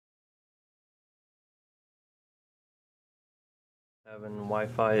Having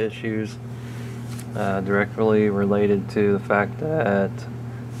Wi-Fi issues directly related to the fact that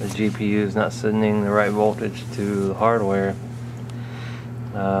the GPU is not sending the right voltage to the hardware.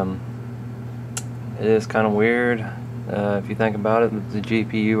 It is kind of weird if you think about it. The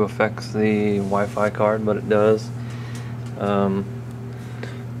GPU affects the Wi-Fi card, but it does.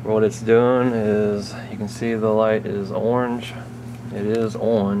 What it's doing is, you can see the light is orange. It is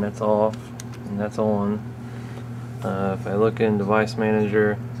on, that's off, and that's on. If I look in Device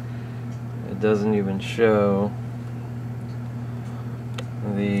Manager, it doesn't even show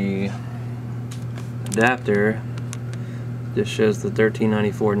the adapter. It just shows the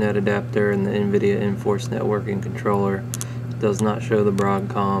 1394 net adapter and the NVIDIA Enforce networking controller. It does not show the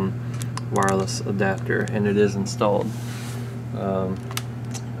Broadcom wireless adapter, and it is installed. Let's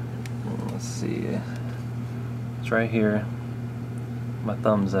see, it's right here, my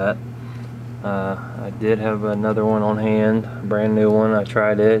thumb's at. I did have another one on hand, a brand new one. I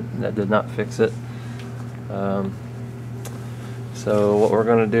tried it, that did not fix it. So what we're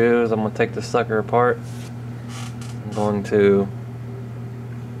going to do is I'm going to take this sucker apart. I'm going to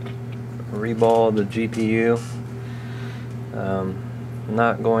reball the GPU. I'm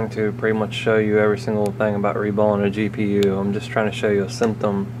not going to pretty much show you every single thing about reballing a GPU. I'm just trying to show you a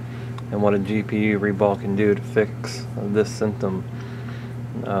symptom and what a GPU reball can do to fix this symptom.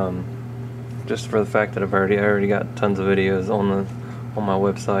 Just for the fact that I already got tons of videos on my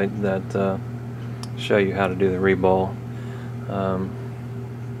website that show you how to do the reball.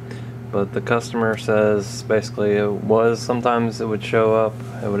 But the customer says basically sometimes it would show up,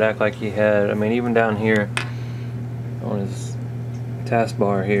 it would act like he had, I mean, even down here on his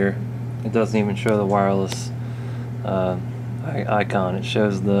taskbar here, it doesn't even show the wireless icon. It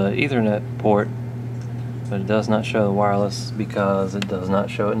shows the Ethernet port, but it does not show the wireless because it does not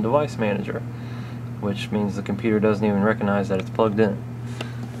show it in Device Manager, which means the computer doesn't even recognize that it's plugged in.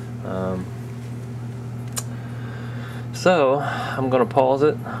 So I'm going to pause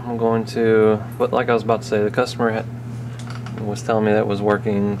it. I'm going to, but like I was about to say, the customer was telling me that it was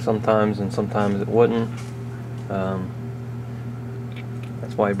working sometimes and sometimes it wouldn't. That's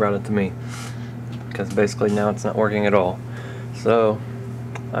why he brought it to me, because basically now it's not working at all. So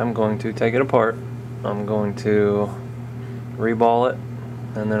I'm going to take it apart. I'm going to reball it,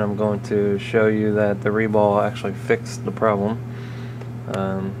 and then I'm going to show you that the reball actually fixed the problem.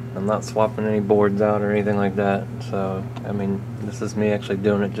 I'm not swapping any boards out or anything like that, so I mean, this is me actually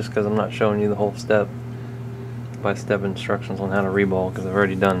doing it, just because I'm not showing you the whole step-by-step instructions on how to reball, because I've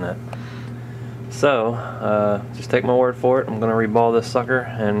already done that. So just take my word for it. I'm going to reball this sucker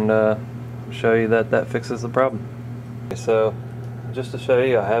and show you that fixes the problem. Okay, so just to show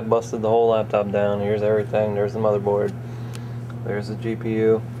you, I have busted the whole laptop down. Here's everything. There's the motherboard. There's the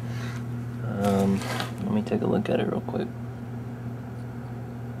GPU. Let me take a look at it real quick.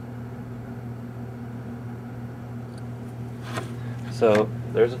 So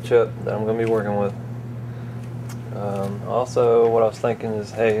there's a chip that I'm going to be working with. Also, what I was thinking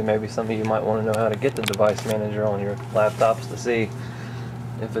is, hey, maybe some of you might want to know how to get the Device Manager on your laptops to see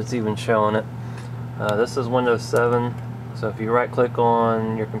if it's even showing it. This is Windows 7, so if you right click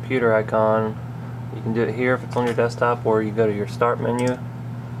on your computer icon, you can do it here if it's on your desktop, or you go to your Start menu,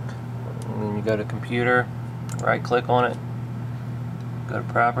 and then you go to Computer, right click on it, go to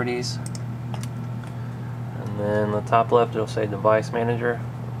Properties, and then the top left it'll say Device Manager.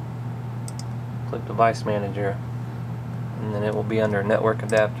 Click Device Manager, and then it will be under Network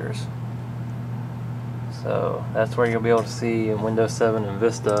Adapters. So that's where you'll be able to see in Windows 7 and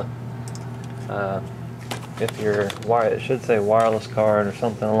Vista if your it should say wireless card or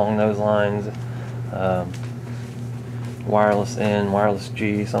something along those lines, wireless N, wireless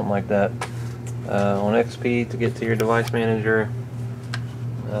G, something like that. On XP, to get to your Device Manager,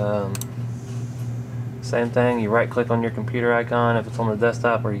 same thing, you right click on your computer icon if it's on the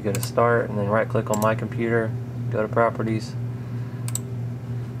desktop, or you go to Start and then right click on My Computer, go to Properties,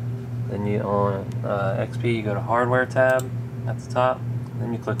 then you on XP you go to Hardware tab at the top,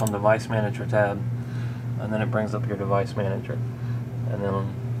 then you click on Device Manager tab, and then it brings up your Device Manager, and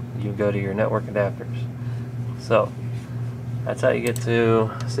then you go to your network adapters. So that's how you get to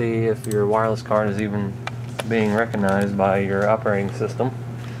see if your wireless card is even being recognized by your operating system.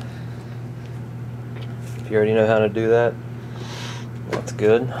 You already know how to do that, that's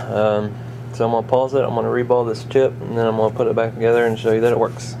good. So I'm going to pause it, I'm going to reball this chip, and then I'm going to put it back together and show you that it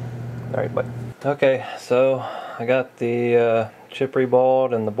works. Alright, bye. Okay, so I got the chip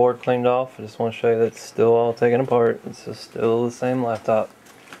reballed and the board cleaned off. I just want to show you that it's still all taken apart. It's just still the same laptop.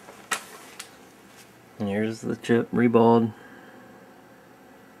 And here's the chip reballed.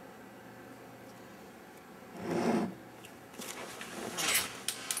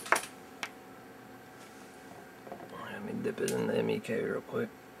 dip it in the MEK real quick.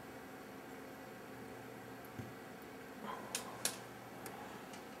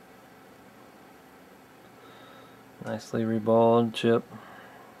 Nicely reballed chip.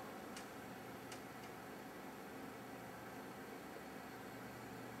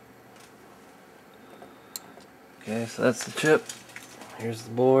 Okay, so that's the chip. Here's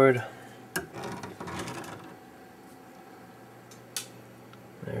the board.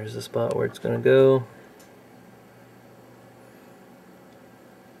 There's the spot where it's going to go.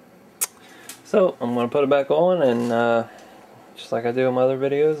 So I'm going to put it back on, and just like I do in my other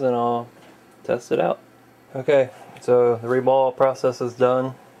videos, and I'll test it out. Okay, so the reball process is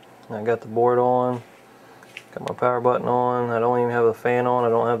done. I got the board on, got my power button on. I don't even have the fan on, I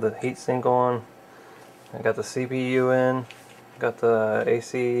don't have the heat sink on. I got the CPU in, got the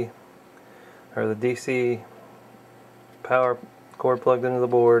AC or the DC power cord plugged into the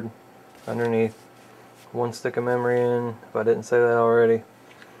board underneath. One stick of memory in, if I didn't say that already.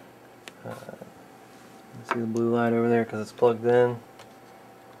 See the blue light over there because it's plugged in.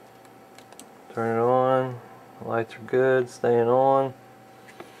 Turn it on. The lights are good, staying on.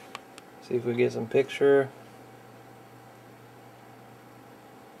 See if we get some picture.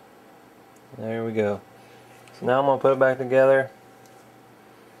 There we go. So now I'm going to put it back together.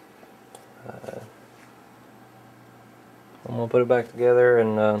 I'm going to put it back together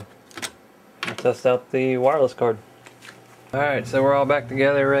and test out the wireless card. Alright, so we're all back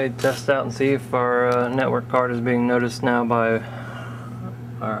together, ready to test out and see if our network card is being noticed now by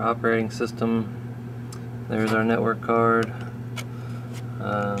our operating system. There's our network card,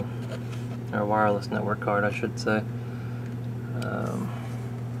 our wireless network card I should say.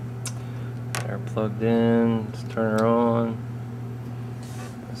 They're plugged in, let's turn her on.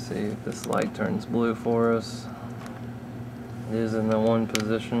 Let's see if this light turns blue for us. It is in the one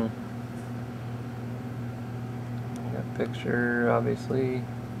position. Got picture, obviously.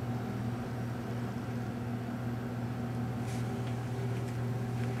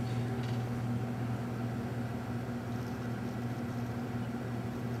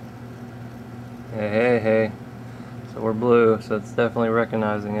 Hey. So we're blue, so it's definitely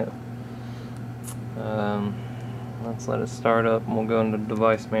recognizing it. Let's let it start up, and we'll go into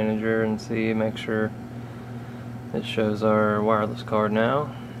device manager and see, make sure it shows our wireless card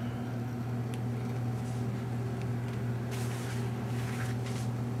now.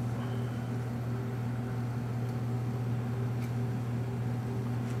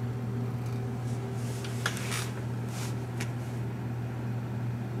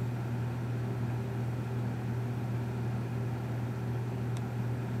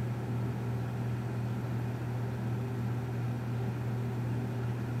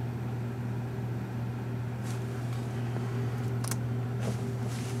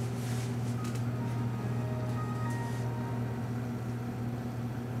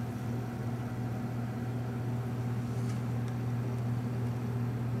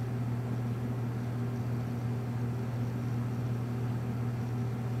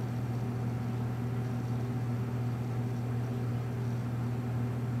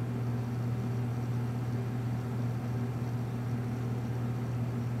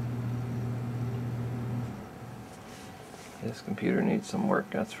 This computer needs some work,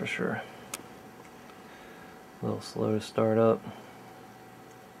 that's for sure. A little slow to start up.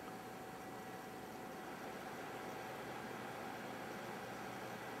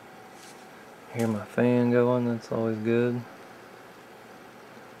 Hear my fan going, that's always good.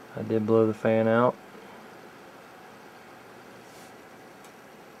 I did blow the fan out.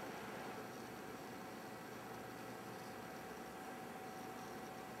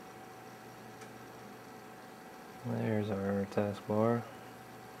 There's our taskbar.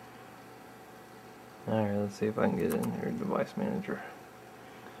 Alright, let's see if I can get in here, device manager.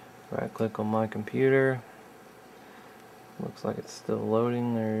 Right click on my computer. Looks like it's still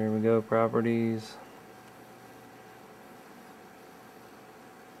loading. There we go, properties.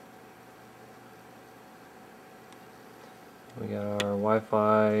 We got our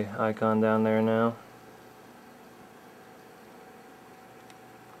Wi-Fi icon down there now.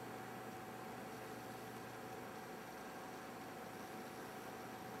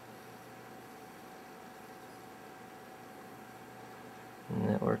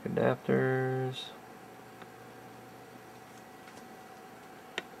 Network adapters.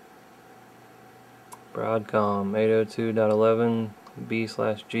 Broadcom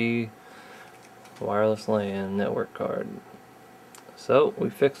 802.11b/g wireless LAN network card. So we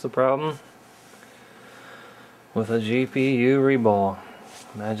fixed the problem with a GPU reball.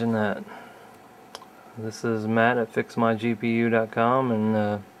 Imagine that. This is Matt at fixmygpu.com, and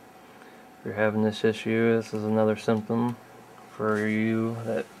if you're having this issue, this is another symptom for you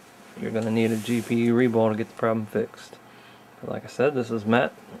that you're going to need a GPU reball to get the problem fixed. Like I said, this is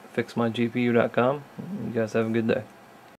Matt, fixmygpu.com. You guys have a good day.